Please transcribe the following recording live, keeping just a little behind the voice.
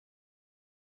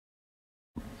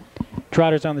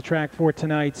Trotters on the track for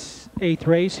tonight's 8th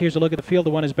race. Here's a look at the field. The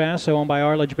one is Basso, owned by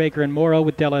Arledge, Baker, and Morrow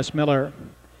with Del S. Miller.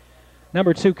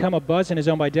 Number 2, Come a Buzzin', is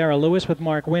owned by Darrell Lewis with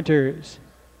Mark Winters.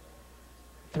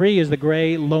 3 is the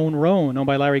gray Lone Roan, owned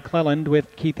by Larry Cleland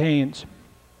with Keith Haynes.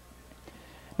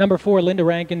 Number 4, Linda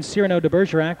Rankin, Cyrano de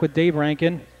Bergerac with Dave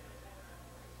Rankin.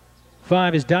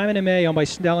 5 is Diamond and May, owned by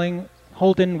Snelling,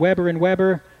 Holton, Weber, and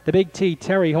Weber. The big T,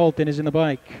 Terry Holton, is in the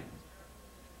bike.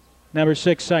 Number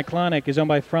 6, Cyclonic, is owned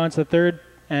by Franz III,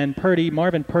 and Purdy,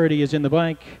 Marvin Purdy, is in the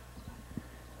bike.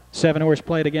 7 Horse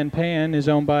Play It Again Pan is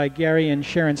owned by Gary and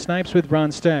Sharon Snipes with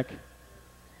Ron Steck.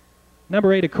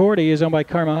 Number 8, Accordi, is owned by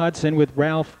Karma Hudson with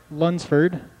Ralph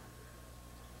Lunsford.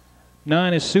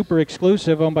 9 is Super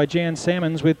Exclusive, owned by Jan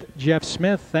Sammons with Jeff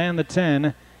Smith. And the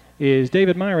 10 is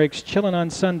David Myrick's Chillin' on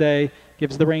Sunday,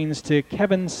 gives the reins to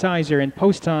Kevin Sizer, and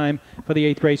post time for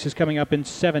the 8th race is coming up in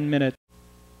 7 minutes.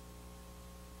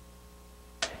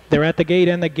 They're at the gate,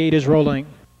 and the gate is rolling.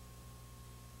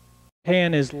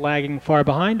 Pan is lagging far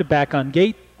behind, back on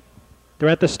gate. They're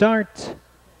at the start.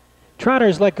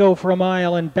 Trotters let go for a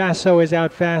mile, and Basso is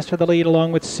out fast for the lead,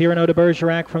 along with Cyrano de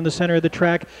Bergerac from the center of the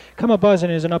track. Come a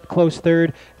Buzzin' is an up-close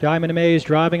third. Diamond and May is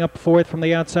driving up fourth from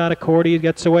the outside. Accordi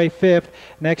gets away fifth.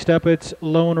 Next up, it's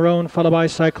Lone Roan, followed by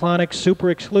Cyclonic,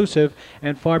 Super Exclusive,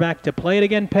 and far back to Play It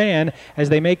Again Pan as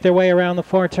they make their way around the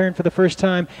far turn for the first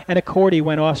time, and Accordi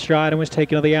went off stride and was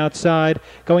taken to the outside.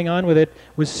 Going on with it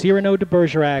was Cyrano de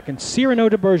Bergerac, and Cyrano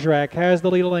de Bergerac has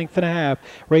the lead a length and a half.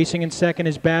 Racing in second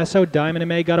is Basso. Diamond and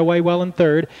May got away well in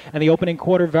third, and the opening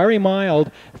quarter very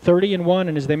mild, 30-1,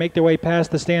 and as they make their way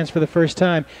past the stands for the first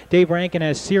time, Dave Rankin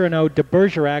has Cyrano de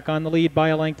Bergerac on the lead by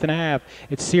a length and a half.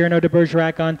 It's Cyrano de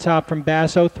Bergerac on top from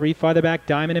Basso. 3 farther back,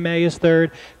 Diamond and May is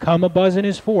third. Come a Buzzin'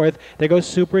 is fourth. There goes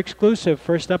Super Exclusive,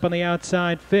 first up on the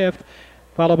outside, fifth.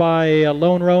 Followed by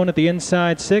Lone Roan at the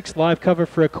inside, sixth. Live cover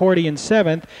for Accordi in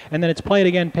seventh. And then it's Play It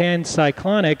Again Pan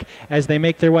Cyclonic as they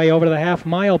make their way over to the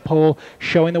half-mile pole.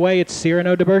 Showing the way, it's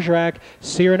Cyrano de Bergerac.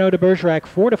 Cyrano de Bergerac,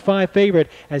 4-5 favorite,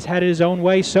 has had it his own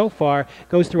way so far.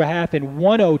 Goes through a half in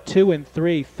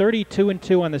 1:02.3.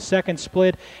 32-2 on the second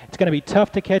split. It's going to be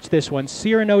tough to catch this one.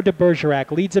 Cyrano de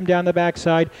Bergerac leads him down the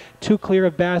backside. 2 clear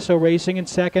of Basso racing in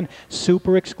second.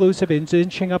 Super Exclusive is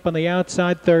inching up on the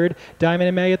outside third. Diamond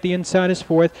and May at the inside is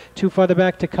fourth. 2 farther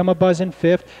back to Come a Buzzin'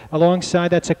 fifth. Alongside,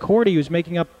 that's Accordi, who's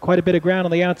making up quite a bit of ground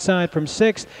on the outside from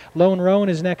sixth. Lone Roan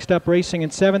is next up racing in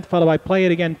seventh, followed by Play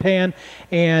It Again Pan.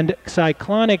 And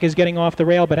Cyclonic is getting off the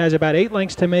rail, but has about 8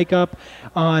 lengths to make up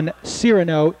on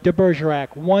Cyrano de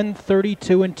Bergerac.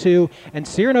 1:32.2. And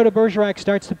Cyrano de Bergerac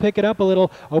starts to pick it up a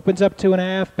little. Opens up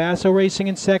 2.5. Basso racing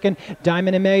in second.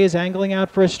 Diamond and May is angling out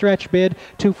for a stretch bid.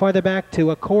 2 farther back to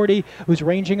Accordi, who's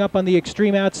ranging up on the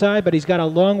extreme outside, but he's got a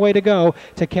long way to go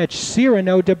to catch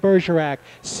Cyrano de Bergerac.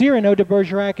 Cyrano de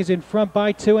Bergerac is in front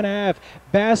by 2.5.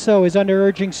 Basso is under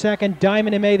urging second.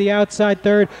 Diamond and May the outside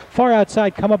third. Far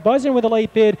outside, Come a Buzzin' with a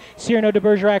late bid. Cyrano de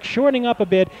Bergerac shortening up a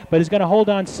bit, but is going to hold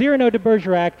on. Cyrano de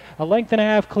Bergerac a length and a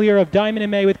half clear of Diamond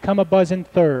and May with Come a Buzzin'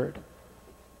 third.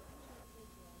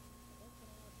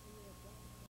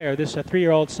 This is a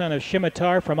 3-year-old son of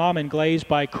Shimitar from Almond Glaze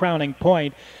by Crowning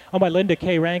Point. Owned by Linda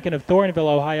K. Rankin of Thornville,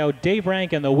 Ohio. Dave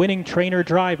Rankin, the winning trainer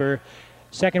driver.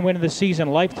 Second win of the season,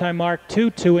 lifetime mark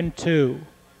 2-2-2.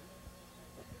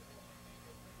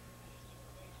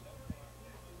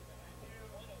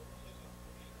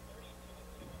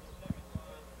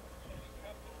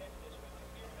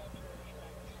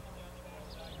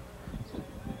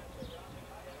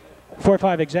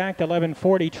 .45 exact,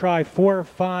 11:40 try,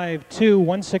 4.52,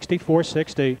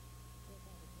 164.60.